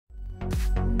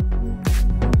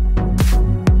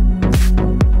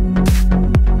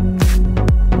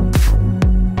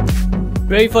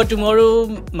Ready for tomorrow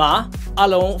မှာအ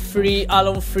လုံး free အ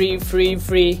လုံး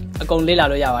free အကုန်လေ့လာ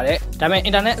လို့ရပါတယ်ဒါပေမဲ့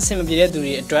internet အဆင်မပြေတဲ့သူ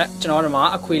တွေအတွက်ကျွန်တော်တို့မှာ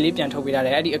အခွေလေးပြန်ထုတ်ပေးထားတ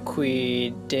ယ်အဲ့ဒီအခွေ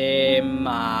တဲ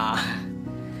မှာ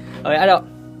အဲ့တော့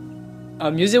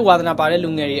music ဝါသနာပါတဲ့လူ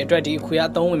ငယ်တွေအတွက်ဒီအခွေအ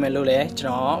သုံးဝင်မယ်လို့လည်းကျွ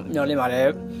န်တော်မျှော်လင့်ပါတယ်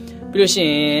ပြီးလို့ရှိ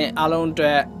ရင်အားလုံးအတွ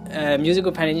က်music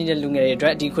ကိုဖန်တီးနေတဲ့လူငယ်တွေအတွ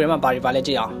က်ဒီအခွေထဲမှာပါလဲ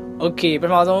ကြည့်အောင် okay ပ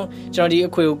ထမဆုံးကျွန်တော်ဒီ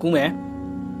အခွေကိုကူးမယ်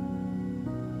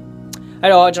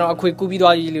အဲ့တော့ကျွန်တော်အခွေကူးပြီး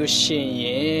သွားပြီလို့ရှိရ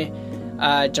င်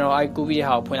ကျွန်တော်ကူးပြီးတဲ့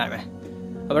ဟာကိုဖွင့်လိုက်မယ်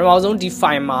ပထမဆုံးဒီ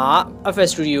file မှာ FL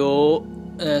Studio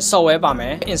software ပါမ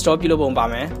ယ် install ပြုလုပ်ပုံပါ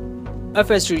မယ်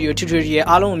FL Studio tutorial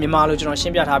အားလုံးကိုမြန်မာလိုကျွန်တော်ရှ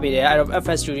င်းပြထားပေးတယ်အဲ့တော့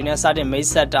FL Studio နဲ့စတင်မိတ်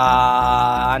ဆက်တာ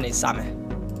နေစမယ်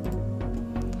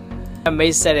မိ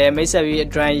တ်ဆက်ပြီး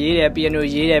drum ရေးတယ် piano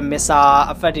ရေးတယ် mixer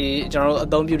effect တွေကျွန်တော်တို့အ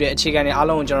သုံးပြုတဲ့အခြေခံတွေအား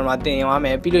လုံးကိုကျွန်တော်တို့မှာသင်ရမ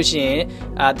ယ်ပြီးလို့ရှိရင်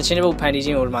တခြင်းတစ်ပုတ်ဖန်တီးခြ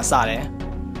င်းကိုဒီမှာစတယ်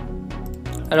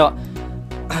အဲ့တော့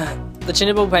တခြင်း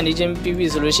တစ်ပုတ်ဖန်တီးခြင်းပြီးပြီ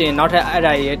ဆိုလို့ရှိရင်နောက်ထပ်အဲ့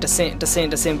ဒါရဲ့တဆ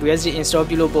င့် BSD install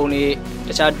ပြုလုပ်ပုံတွေတ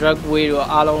ခြား drag way တို့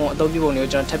အားလုံးအသုံးပြုပုံတွေကို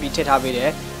ကျွန်တော်ထပ်ပြီးထည့်ထားပေးတယ်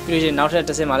ပြီးလို့ရှိရင်နောက်ထပ်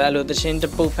တဆင့်မှာလည်းအဲ့လိုတခြင်းတ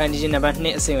စ်ပုတ်ဖန်တီးခြင်းနံပါတ်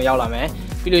2အဆင့်ကိုရောက်လာမယ်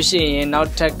ပြီးလို့ရှိရင်နောက်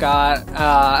ထပ်က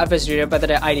FL Studio နဲ့ပတ်သ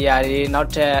က်တဲ့ idea တွေနောက်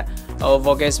ထပ်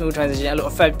vocal smooth transition အဲ့လို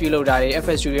effect ပြုလုပ်တာတွေ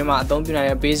FL Studio မှာအသုံးပြုနိုင်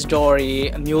တဲ့ bass door တွေ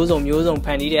အမျိုးစုံဖ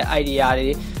န်တီးတဲ့ idea တွေ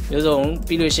မျိုးစုံ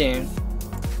ပြီးလို့ရှိရင်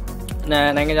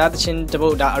နိုင်ငံခြားသချင်းတပု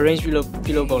တ်ဒါ arrange ပြု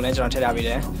လုပ်ပုံလဲကျွန်တော်ထည့်ထားပေးတ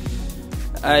ယ်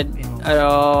အဲ့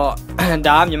တော့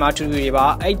ဒါကမြန်မာ tutorial တွေပါ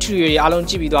အဲ့ tutorial တွေအားလုံး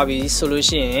ကြည့်ပြီးသွားပြီဆိုလို့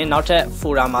ရှိရင်နောက်ထပ်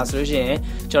folder မှာဆိုလို့ရှိရင်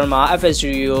ကျွန်တော်မှာ FL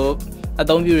Studio အ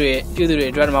သုံးပြုသူတွေ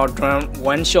အတွက်တော့ drum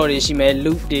one shot တွေရှိမယ်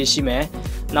loop တွေရှိမယ်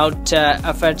နောက်ထပ်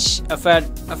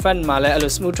effect မှာလည်းအဲ့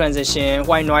လို smooth transition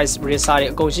white noise eraser တွေ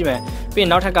အကုန်ရှိမယ်ပြီးရင်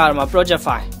နောက်ထပ်ကတော့ project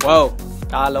file wow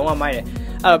ဒါလုံးဝမိုက်တယ်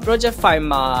အဲ့တော့ project file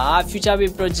မှာ future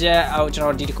base project ကျွန်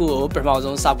တော်ဒီတစ်ခုကိုပထမ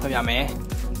ဆုံးစဖွင့်ပြမယ်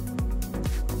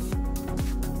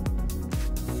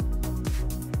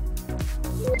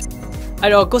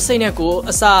အဲ့တော့ကိုယ်စိတ်နဲ့ကို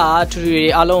အစtutorial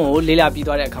အားလုံးကိုလေ့လာပြီး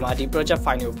သွားတဲ့အခါမှာဒီ project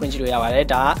file ကိုဖွင့်ကြည့်လို့ရပါတယ်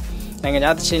ဒါနိုင်ငံ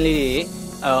ခြားသချင်းလေးတွေ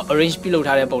arrange ပြုလုပ်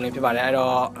ထားတဲ့ပုံလေးဖြစ်ပါတယ်အဲ့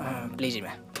တော့ play ကြည့်မ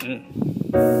ယ်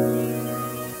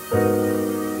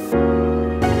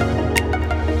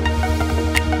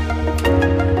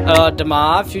ဒီမှာ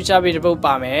future base တစ်ပုတ်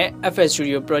ပါမယ် FL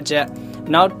Studio project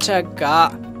နောက်ထပ်က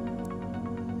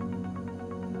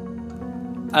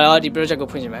အဲ့တော့ဒီ project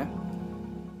ကိုဖွင့်ကြည့်မယ်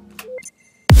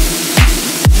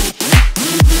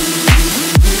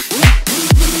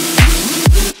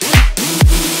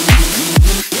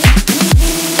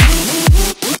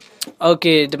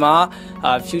Okay ဒီမှာ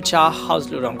future house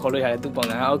လို့တော့ခေါ်လို့ရတယ်သူပုံ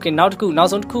စံ Okay နောက်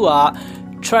ဆုံးတစ်ခုက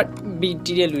track beat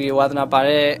တီးတဲ့လူတွေဝါသနာပါ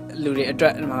တဲ့လူတွေအတွ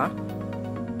က်ဒီမှာ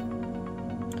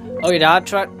Okay ဒါ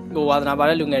track ကိုဝါသနာပါ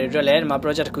တဲ့လူငယ်တွေအတွက်လည်းဒီမှာ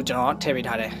project တစ်ခုကျွန်တော်ထည့်ပေး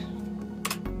ထားတယ်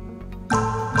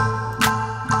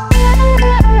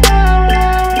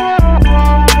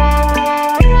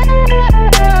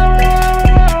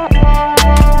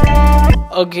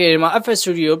Okay ဒီမှာ FL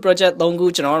Studio project 3ခု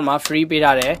ကျွန်တော်တို့မှာ free ပေး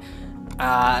ထားတယ်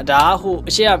ဒါဟို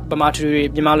အရှိကမြ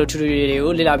န်မာလို tutorial တွေ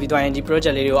ကိုလေ့လာပြီးသွားရင်ဒီ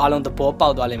project လေးတွေကိုအားလုံးသဘောပေါ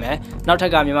က်သွားလိမ့်မယ်နောက်ထ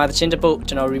ပ်ကမြန်မာသချင်းတစ်ပုတ်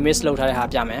ကျွန်တော် remix လုပ်ထားတဲ့ဟာ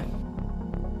ပြမယ်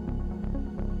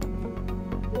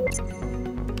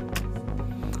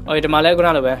အော်ဒီမှာလည်းခုန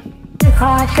လိုပဲ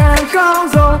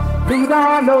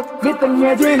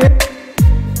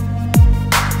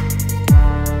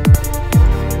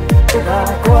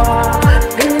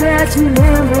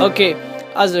Okay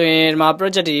အဲ့ဆိုရင်ဒီမှာ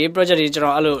project တွေကျွန်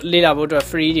တော်အဲ့လိုလေ့လာဖို့အတွက်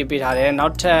free တွေပေးထားတယ်နော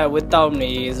က်ထပ် without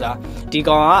နေဆိုတာဒီ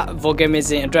ကောင်က vocal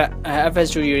mixing အတွက် FL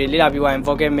Studio တွေလေ့လာပြီးသွားရင်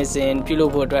vocal mixing ပြုလု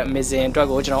ပ်ဖို့အတွက် mixing အတွက်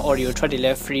ကိုကျွန်တော် audio track တွေလ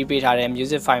ည်း free ပေးထားတယ်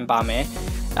music file ပါမယ်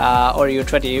audio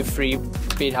track တွေ free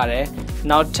ပေးထားတယ်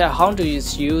နောက်ထပ် how to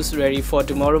use ready for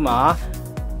tomorrow မှာ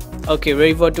okay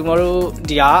ready for tomorrow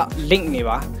ဒီက link နေ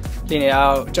ပါဒီနေရာ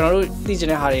ကျွန်တော်တို့သိချင်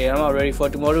တဲ့ဟာတွေတော့ ready for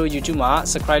tomorrow YouTube မှာ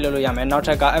subscribe လုပ်လို့ရမယ်နောက်ထ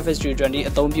ပ်က FL Studio 20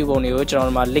အသုံးပြုပုံတွေကိုကျွန်တော်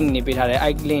တို့မှာ link နေပေးထားတယ်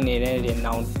အဲ့ link နေတဲ့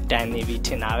နောင်တန်နေပြီထ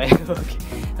င်တာပဲ okay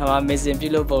ဒါမှ missing ပြု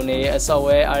လုပ်ပုံတွေ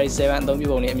software RE7 အသုံးပြု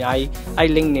ပုံတွေအများကြီးအဲ့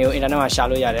link တွေကို internet မှာရှာ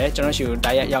လို့ရတယ်ကျွန်တော်ရှိကို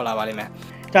တိုက်ရိုက်ရောက်လာပါလိမ့်မယ်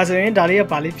ဒါဆိုရင်ဒါလေးက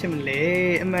ဘာလေးဖြစ်မလဲ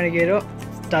အမှန်တကယ်တော့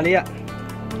ဒါလေးက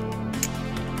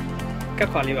ကတ်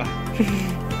ခွာလေးပါ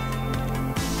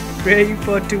ready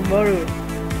for tomorrow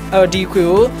ဒီခွေ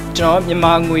ကိုကျွန်တော်မြန်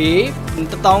မာငွေ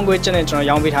1000ခွေကျပ်နဲ့ကျွန်တော်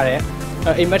ရောင်းပေးထားတယ်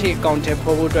အိမ်မက်ထိအကောင့်ထဲ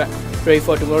ပို့ဖို့အတွက် ready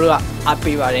for tomorrow ကအား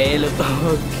ပေးပါတယ်လို့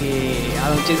okay အား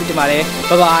လုံးကျေးဇူးတင်ပါတယ်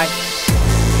bye bye